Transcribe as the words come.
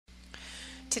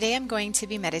Today I'm going to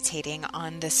be meditating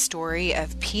on the story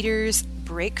of Peter's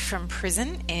break from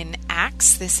prison in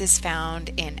Acts. This is found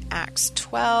in Acts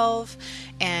 12,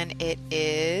 and it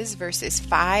is verses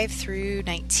 5 through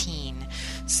 19.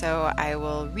 So I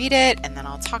will read it, and then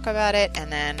I'll talk about it, and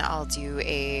then I'll do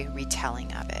a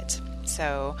retelling of it.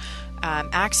 So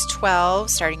Acts 12,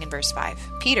 starting in verse 5.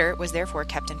 Peter was therefore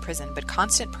kept in prison, but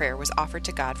constant prayer was offered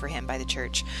to God for him by the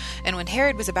church. And when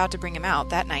Herod was about to bring him out,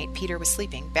 that night Peter was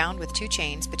sleeping, bound with 2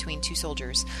 chains between 2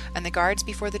 soldiers, and the guards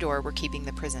before the door were keeping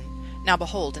the prison. Now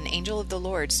behold, an angel of the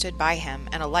Lord stood by him,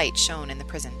 and a light shone in the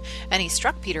prison. And he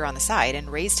struck Peter on the side,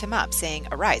 and raised him up, saying,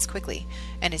 Arise quickly.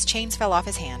 And his chains fell off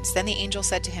his hands. Then the angel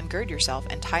said to him, Gird yourself,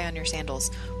 and tie on your sandals.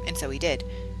 And so he did.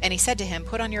 And he said to him,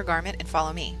 Put on your garment, and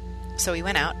follow me. So he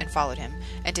went out and followed him,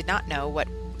 and did not know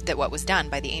that what was done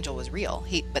by the angel was real,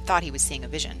 but thought he was seeing a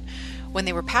vision. When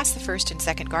they were past the first and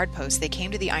second guard posts, they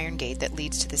came to the iron gate that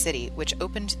leads to the city, which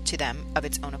opened to them of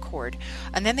its own accord.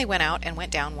 And then they went out and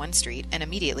went down one street, and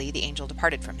immediately the angel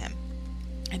departed from him.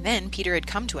 And then Peter had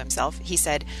come to himself. He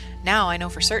said, Now I know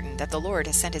for certain that the Lord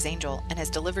has sent his angel, and has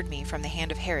delivered me from the hand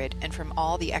of Herod, and from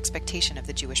all the expectation of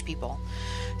the Jewish people.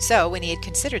 So when he had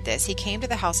considered this, he came to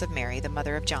the house of Mary, the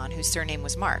mother of John, whose surname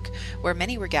was Mark, where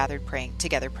many were gathered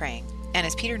together praying. And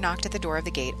as Peter knocked at the door of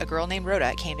the gate, a girl named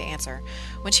Rhoda came to answer.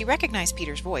 When she recognized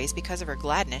Peter's voice, because of her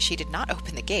gladness, she did not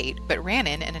open the gate, but ran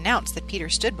in and announced that Peter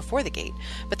stood before the gate.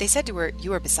 But they said to her,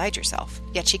 You are beside yourself.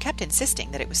 Yet she kept insisting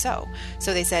that it was so.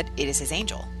 So they said, It is his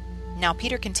angel. Now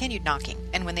Peter continued knocking,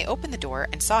 and when they opened the door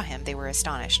and saw him, they were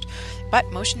astonished.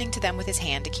 But motioning to them with his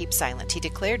hand to keep silent, he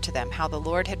declared to them how the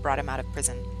Lord had brought him out of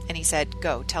prison. And he said,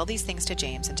 Go, tell these things to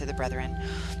James and to the brethren.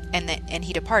 And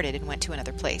he departed and went to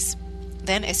another place.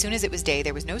 Then, as soon as it was day,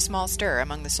 there was no small stir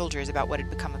among the soldiers about what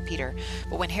had become of Peter.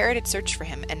 But when Herod had searched for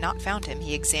him and not found him,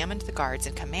 he examined the guards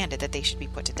and commanded that they should be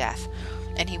put to death.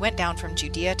 And he went down from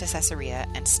Judea to Caesarea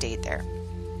and stayed there.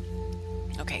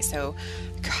 Okay, so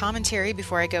commentary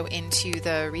before I go into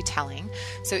the retelling.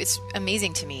 So it's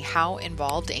amazing to me how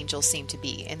involved angels seem to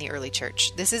be in the early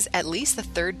church. This is at least the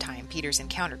 3rd time Peter's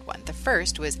encountered one. The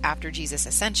first was after Jesus'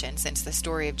 ascension, since the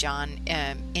story of John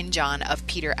of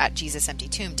Peter at Jesus' empty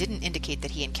tomb didn't indicate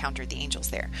that he encountered the angels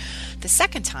there. The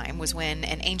second time was when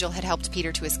an angel had helped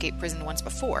Peter to escape prison once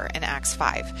before in Acts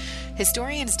 5.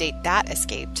 Historians date that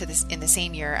escape to in the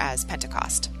same year as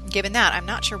Pentecost. Given that, I'm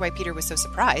not sure why Peter was so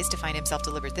surprised to find himself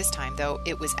delivered this time, though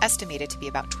it was estimated to be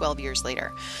about 12 years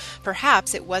later.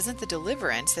 Perhaps it wasn't the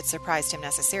deliverance that surprised him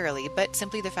necessarily, but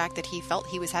simply the fact that he felt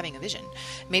he was having a vision.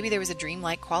 Maybe there was a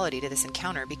dreamlike quality to this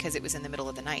encounter because it was in the middle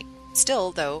of the night.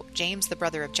 Still, though, James, the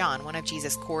brother of John, one of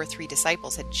Jesus' core 3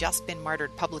 disciples, had just been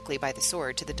martyred publicly by the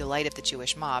sword to the delight of the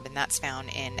Jewish mob, and that's found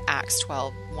in Acts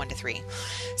 12, 1-3.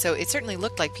 So it certainly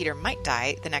looked like Peter might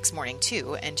die the next morning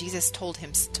too, and Jesus told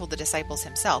the disciples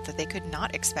himself that they could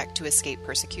not expect to escape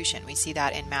persecution. We see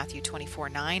that in Matthew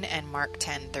 24:9 and Mark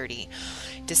 10:30.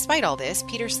 Despite all this,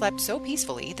 Peter slept so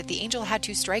peacefully that the angel had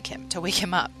to strike him to wake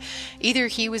him up. Either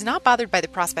he was not bothered by the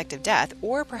prospect of death,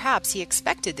 or perhaps he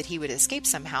expected that he would escape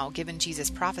somehow, given Jesus'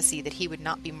 prophecy that he would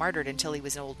not be martyred until he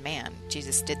was an old man.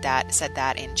 Jesus said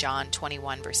that in John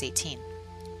 21, verse 18.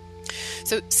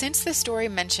 So since the story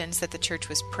mentions that the church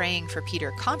was praying for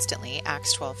Peter constantly,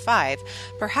 Acts 12:5,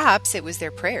 perhaps it was their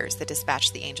prayers that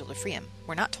dispatched the angel to free him.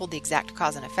 We're not told the exact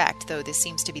cause and effect, though this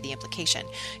seems to be the implication,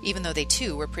 even though they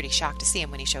too were pretty shocked to see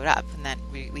him when he showed up, and then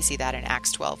we see that in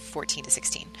Acts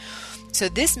 12:14-16. So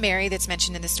this Mary that's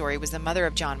mentioned in the story was the mother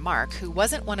of John Mark, who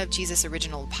wasn't one of Jesus'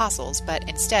 original apostles, but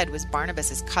instead was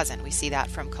Barnabas' cousin. We see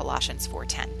that from Colossians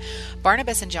 4:10.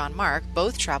 Barnabas and John Mark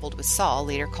both traveled with Saul,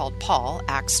 later called Paul,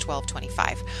 Acts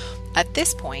 12:25. At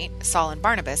this point, Saul and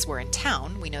Barnabas were in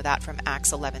town. We know that from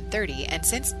Acts 11:30, and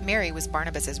since Mary was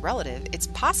Barnabas' relative, it's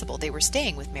possible they were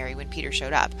staying with Mary when Peter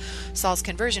showed up. Saul's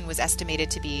conversion was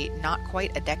estimated to be not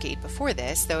quite a decade before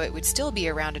this, though it would still be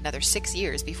around another 6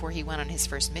 years before he went on his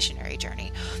first missionary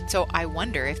journey. So I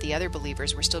wonder if the other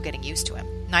believers were still getting used to him.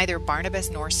 Neither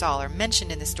Barnabas nor Saul are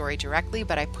mentioned in the story directly,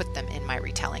 but I put them in my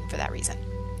retelling for that reason.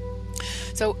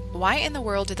 So why in the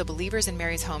world did the believers in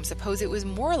Mary's home suppose it was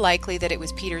more likely that it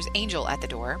was Peter's angel at the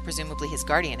door, presumably his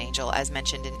guardian angel, as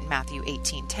mentioned in Matthew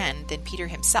 18:10, than Peter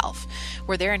himself?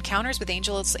 Were their encounters with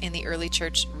angels in the early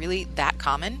church really that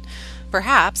common?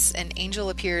 Perhaps an angel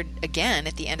appeared again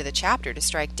at the end of the chapter to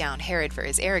strike down Herod for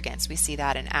his arrogance. We see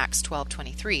that in Acts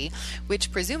 12:23,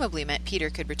 which presumably meant Peter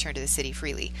could return to the city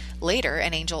freely. Later,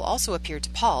 an angel also appeared to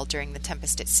Paul during the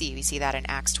tempest at sea. We see that in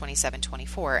Acts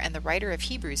 27:24, and the writer of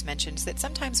Hebrews mentions that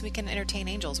sometimes we can entertain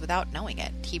angels without knowing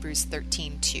it. Hebrews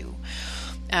 13:2.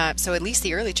 So at least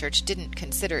the early church didn't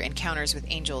consider encounters with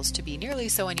angels to be nearly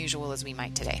so unusual as we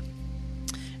might today.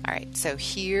 All right, so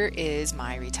here is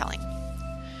my retelling.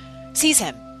 Seize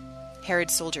him!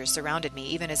 Herod's soldiers surrounded me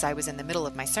even as I was in the middle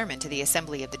of my sermon to the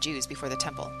assembly of the Jews before the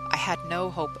temple. I had no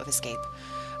hope of escape.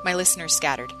 My listeners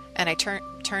scattered, and I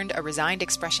turned a resigned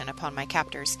expression upon my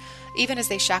captors. Even as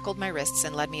they shackled my wrists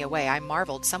and led me away, I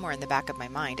marveled somewhere in the back of my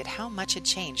mind at how much had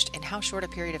changed in how short a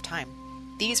period of time.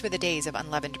 These were the days of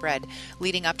unleavened bread,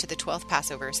 leading up to the 12th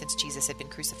Passover since Jesus had been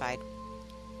crucified.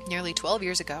 Nearly 12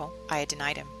 years ago, I had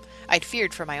denied him. I'd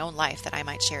feared for my own life that I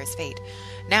might share his fate.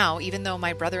 Now, even though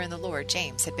my brother in the Lord,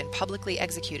 James, had been publicly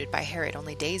executed by Herod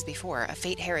only days before, a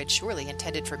fate Herod surely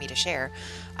intended for me to share,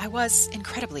 I was,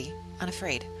 incredibly,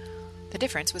 unafraid. The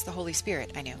difference was the Holy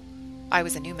Spirit, I knew. I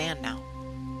was a new man now.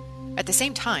 At the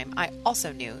same time, I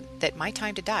also knew that my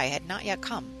time to die had not yet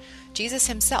come. Jesus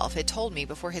himself had told me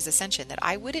before his ascension that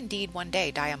I would indeed one day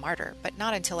die a martyr, but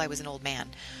not until I was an old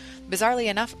man. Bizarrely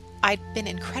enough, I'd been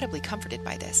incredibly comforted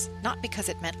by this, not because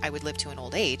it meant I would live to an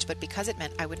old age, but because it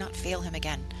meant I would not fail him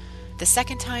again. The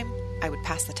second time, I would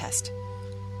pass the test.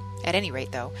 At any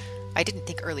rate, though, I didn't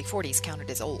think early 40s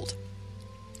counted as old.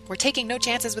 "We're taking no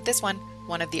chances with this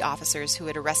one of the officers who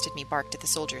had arrested me barked at the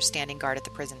soldiers standing guard at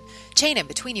the prison. "Chain him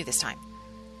between you this time."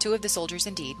 2 of the soldiers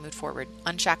indeed moved forward,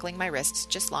 unshackling my wrists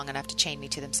just long enough to chain me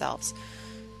to themselves.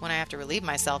 "When I have to relieve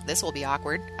myself, this will be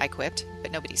awkward," I quipped,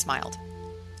 but nobody smiled.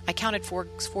 I counted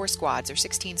four squads, or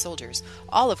 16 soldiers,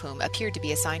 all of whom appeared to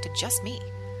be assigned to just me.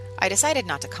 I decided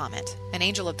not to comment. An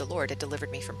angel of the Lord had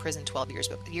delivered me from prison 12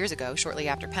 years ago, shortly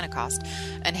after Pentecost,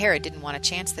 and Herod didn't want a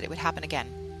chance that it would happen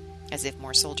again. As if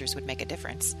more soldiers would make a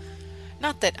difference.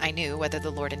 Not that I knew whether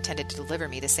the Lord intended to deliver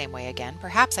me the same way again.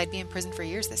 Perhaps I'd be in prison for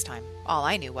years this time. All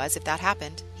I knew was, if that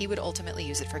happened, he would ultimately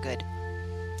use it for good.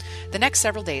 The next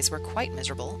several days were quite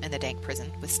miserable in the dank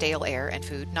prison, with stale air and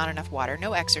food, not enough water,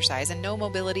 no exercise, and no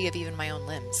mobility of even my own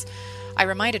limbs. I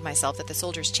reminded myself that the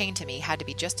soldiers chained to me had to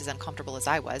be just as uncomfortable as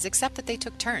I was, except that they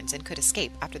took turns and could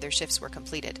escape after their shifts were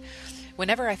completed.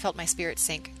 Whenever I felt my spirit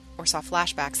sink, or saw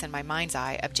flashbacks in my mind's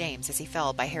eye of James as he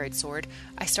fell by Herod's sword,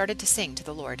 I started to sing to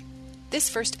the Lord. This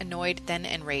first annoyed, then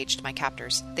enraged my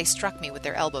captors. They struck me with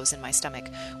their elbows in my stomach,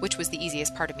 which was the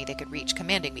easiest part of me they could reach,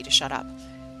 commanding me to shut up.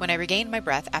 When I regained my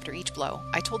breath after each blow,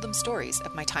 I told them stories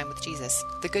of my time with Jesus,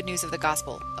 the good news of the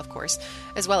gospel, of course,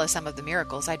 as well as some of the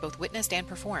miracles I'd both witnessed and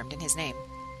performed in his name.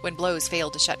 When blows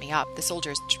failed to shut me up, the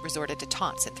soldiers resorted to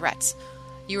taunts and threats.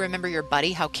 "You remember your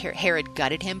buddy, how Herod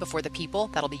gutted him before the people?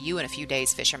 That'll be you in a few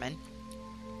days, fisherman."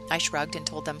 I shrugged and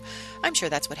told them, "I'm sure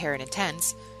that's what Herod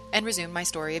intends," and resumed my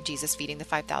story of Jesus feeding the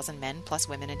 5,000 men, plus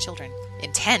women and children.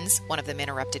 "Intends?" one of them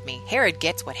interrupted me. "Herod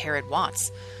gets what Herod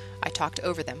wants." I talked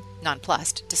over them,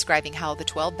 nonplussed, describing how the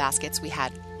 12 baskets we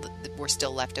had were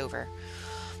still left over.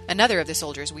 Another of the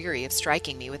soldiers, weary of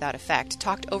striking me without effect,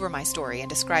 talked over my story and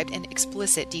described in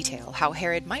explicit detail how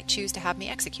Herod might choose to have me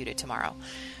executed tomorrow.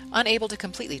 Unable to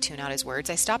completely tune out his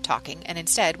words, I stopped talking and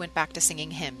instead went back to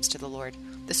singing hymns to the Lord.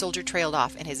 The soldier trailed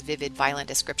off in his vivid, violent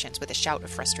descriptions with a shout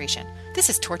of frustration. "This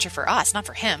is torture for us, not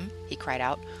for him," he cried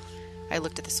out. I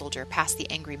looked at the soldier, past the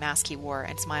angry mask he wore,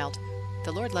 and smiled.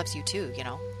 "The Lord loves you too, you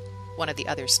know." One of the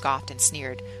others scoffed and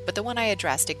sneered, but the one I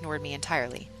addressed ignored me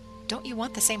entirely. "Don't you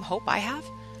want the same hope I have?"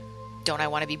 "Don't I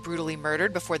want to be brutally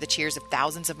murdered before the cheers of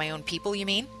thousands of my own people, you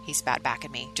mean?" He spat back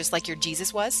at me. "Just like your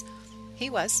Jesus was?" "He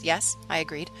was, yes," I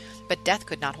agreed. "But death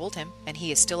could not hold him, and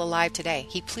he is still alive today.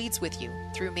 He pleads with you,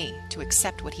 through me, to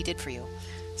accept what he did for you."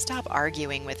 "Stop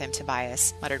arguing with him,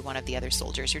 Tobias," muttered one of the other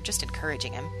soldiers. "You're just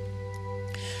encouraging him."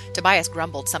 Tobias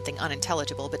grumbled something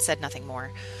unintelligible, but said nothing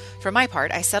more. For my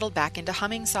part, I settled back into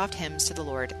humming soft hymns to the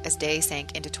Lord as day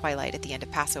sank into twilight at the end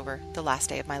of Passover, the last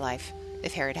day of my life,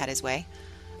 if Herod had his way.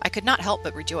 I could not help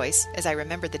but rejoice as I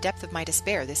remembered the depth of my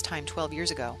despair this time 12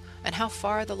 years ago, and how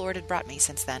far the Lord had brought me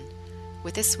since then.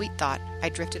 With this sweet thought, I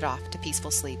drifted off to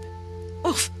peaceful sleep.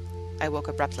 Oof! I woke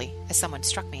abruptly as someone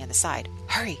struck me in the side.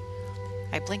 "Hurry!"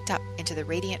 I blinked up into the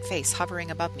radiant face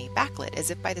hovering above me, backlit as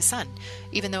if by the sun,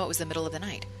 even though it was the middle of the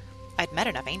night. I'd met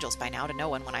enough angels by now to know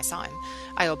one when I saw him.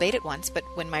 I obeyed at once, but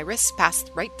when my wrists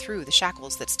passed right through the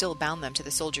shackles that still bound them to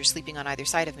the soldiers sleeping on either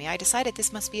side of me, I decided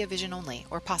this must be a vision only,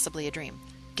 or possibly a dream.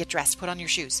 "Get dressed, put on your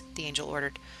shoes," the angel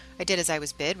ordered. I did as I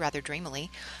was bid, rather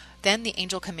dreamily. Then the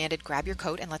angel commanded, "Grab your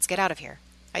coat and let's get out of here."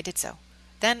 I did so.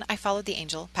 Then I followed the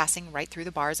angel, passing right through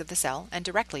the bars of the cell, and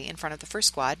directly in front of the first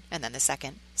squad, and then the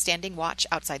second, standing watch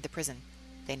outside the prison.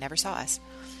 They never saw us.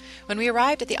 When we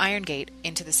arrived at the iron gate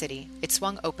into the city, it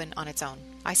swung open on its own.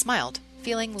 I smiled,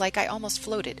 feeling like I almost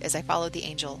floated as I followed the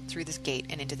angel through the gate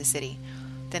and into the city.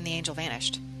 Then the angel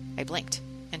vanished. I blinked,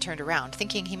 and turned around,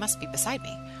 thinking he must be beside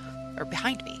me, or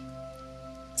behind me.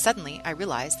 Suddenly, I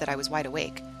realized that I was wide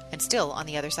awake, and still on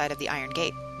the other side of the iron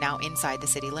gate, now inside the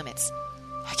city limits.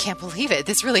 I can't believe it.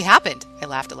 This really happened. I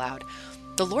laughed aloud.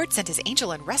 The Lord sent his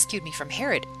angel and rescued me from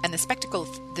Herod and the spectacle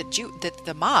that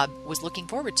the mob was looking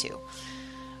forward to.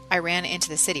 I ran into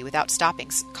the city without stopping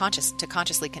to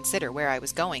consciously consider where I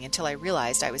was going until I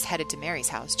realized I was headed to Mary's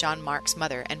house, John Mark's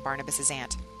mother and Barnabas's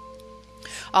aunt.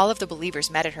 All of the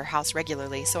believers met at her house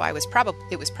regularly, so it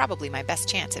was probably my best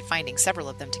chance at finding several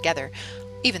of them together,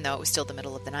 even though it was still the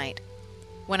middle of the night.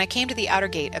 When I came to the outer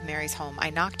gate of Mary's home, I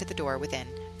knocked at the door within,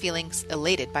 feeling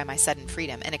elated by my sudden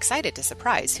freedom and excited to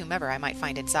surprise whomever I might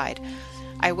find inside.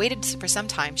 I waited for some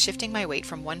time, shifting my weight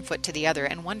from one foot to the other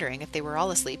and wondering if they were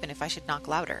all asleep and if I should knock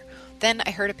louder. Then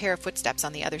I heard a pair of footsteps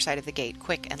on the other side of the gate,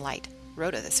 quick and light.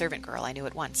 Rhoda, the servant girl, I knew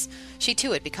at once. She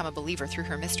too had become a believer through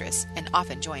her mistress and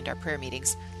often joined our prayer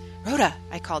meetings. "Rhoda,"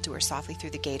 I called to her softly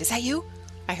through the gate. "Is that you?"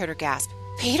 I heard her gasp.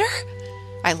 "Peter?"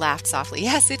 I laughed softly.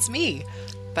 "Yes, it's me."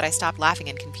 But I stopped laughing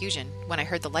in confusion when I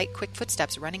heard the light, quick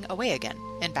footsteps running away again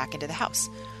and back into the house.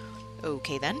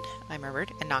 "Okay then," I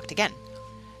murmured and knocked again.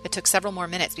 It took several more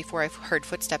minutes before I heard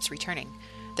footsteps returning.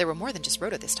 There were more than just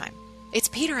Rhoda this time. "It's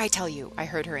Peter, I tell you," I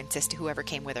heard her insist to whoever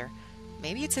came with her.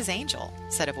 "Maybe it's his angel,"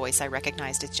 said a voice I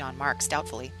recognized as John Mark's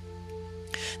doubtfully.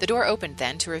 The door opened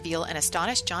then to reveal an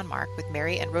astonished John Mark with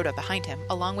Mary and Rhoda behind him,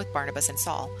 along with Barnabas and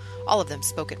Saul. All of them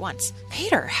spoke at once.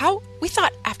 "Peter, how? We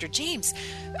thought after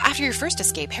your first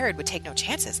escape, Herod would take no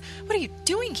chances. What are you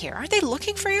doing here? Aren't they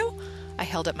looking for you?" I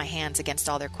held up my hands against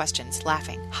all their questions,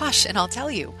 laughing. "Hush, and I'll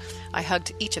tell you." I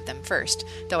hugged each of them first,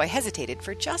 though I hesitated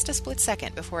for just a split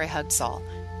second before I hugged Saul.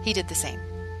 He did the same.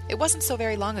 It wasn't so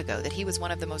very long ago that he was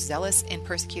one of the most zealous in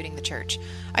persecuting the church.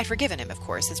 I'd forgiven him, of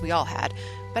course, as we all had,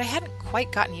 but I hadn't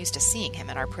quite gotten used to seeing him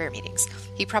at our prayer meetings.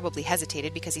 He probably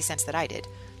hesitated because he sensed that I did.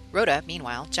 Rhoda,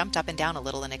 meanwhile, jumped up and down a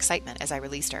little in excitement as I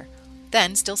released her.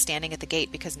 Then, still standing at the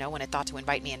gate because no one had thought to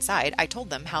invite me inside, I told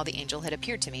them how the angel had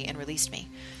appeared to me and released me.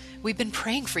 "We've been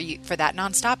praying for that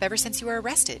nonstop ever since you were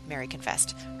arrested," Mary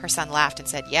confessed. Her son laughed and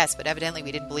said, "Yes, but evidently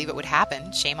we didn't believe it would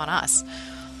happen. Shame on us."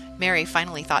 Mary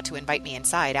finally thought to invite me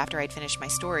inside after I'd finished my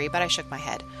story, but I shook my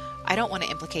head. "I don't want to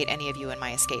implicate any of you in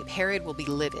my escape. Herod will be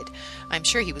livid. I'm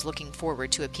sure he was looking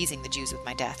forward to appeasing the Jews with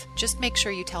my death. Just make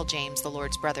sure you tell James, the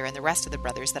Lord's brother, and the rest of the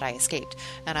brothers that I escaped,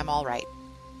 and I'm all right."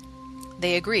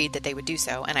 They agreed that they would do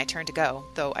so, and I turned to go,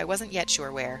 though I wasn't yet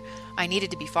sure where. I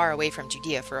needed to be far away from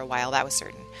Judea for a while, that was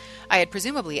certain. I had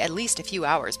presumably at least a few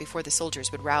hours before the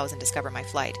soldiers would rouse and discover my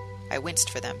flight. I winced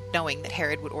for them, knowing that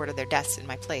Herod would order their deaths in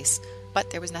my place, but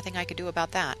there was nothing I could do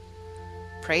about that.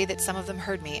 I pray that some of them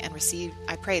heard me and receive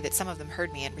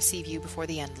you before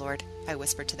the end, Lord," I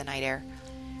whispered to the night air.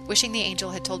 Wishing the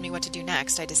angel had told me what to do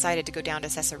next, I decided to go down to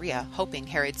Caesarea, hoping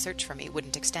Herod's search for me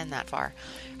wouldn't extend that far.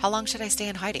 How long should I stay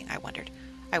in hiding, I wondered.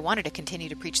 I wanted to continue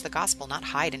to preach the gospel, not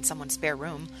hide in someone's spare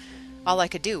room. All I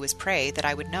could do was pray that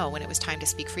I would know when it was time to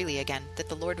speak freely again, that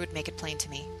the Lord would make it plain to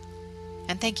me.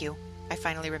 "And thank you," I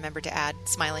finally remembered to add,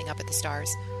 smiling up at the stars.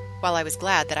 While I was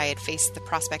glad that I had faced the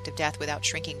prospect of death without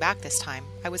shrinking back this time,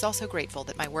 I was also grateful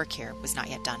that my work here was not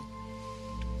yet done.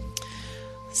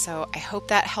 So I hope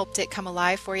that helped it come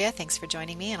alive for you. Thanks for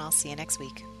joining me, and I'll see you next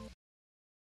week.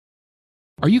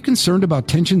 Are you concerned about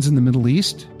tensions in the Middle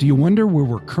East? Do you wonder where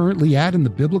we're currently at in the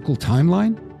biblical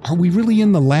timeline? Are we really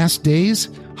in the last days?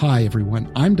 Hi, everyone.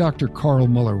 I'm Dr. Carl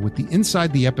Muller with the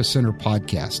Inside the Epicenter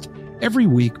podcast. Every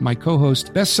week, my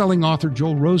co-host, best-selling author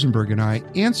Joel Rosenberg and I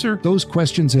answer those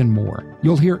questions and more.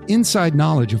 You'll hear inside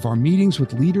knowledge of our meetings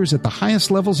with leaders at the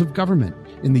highest levels of government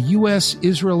in the U.S.,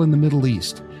 Israel, and the Middle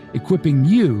East, equipping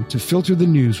you to filter the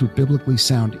news with biblically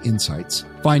sound insights.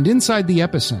 Find Inside the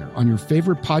Epicenter on your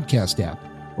favorite podcast app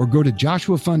or go to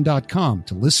joshuafund.com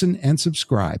to listen and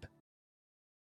subscribe.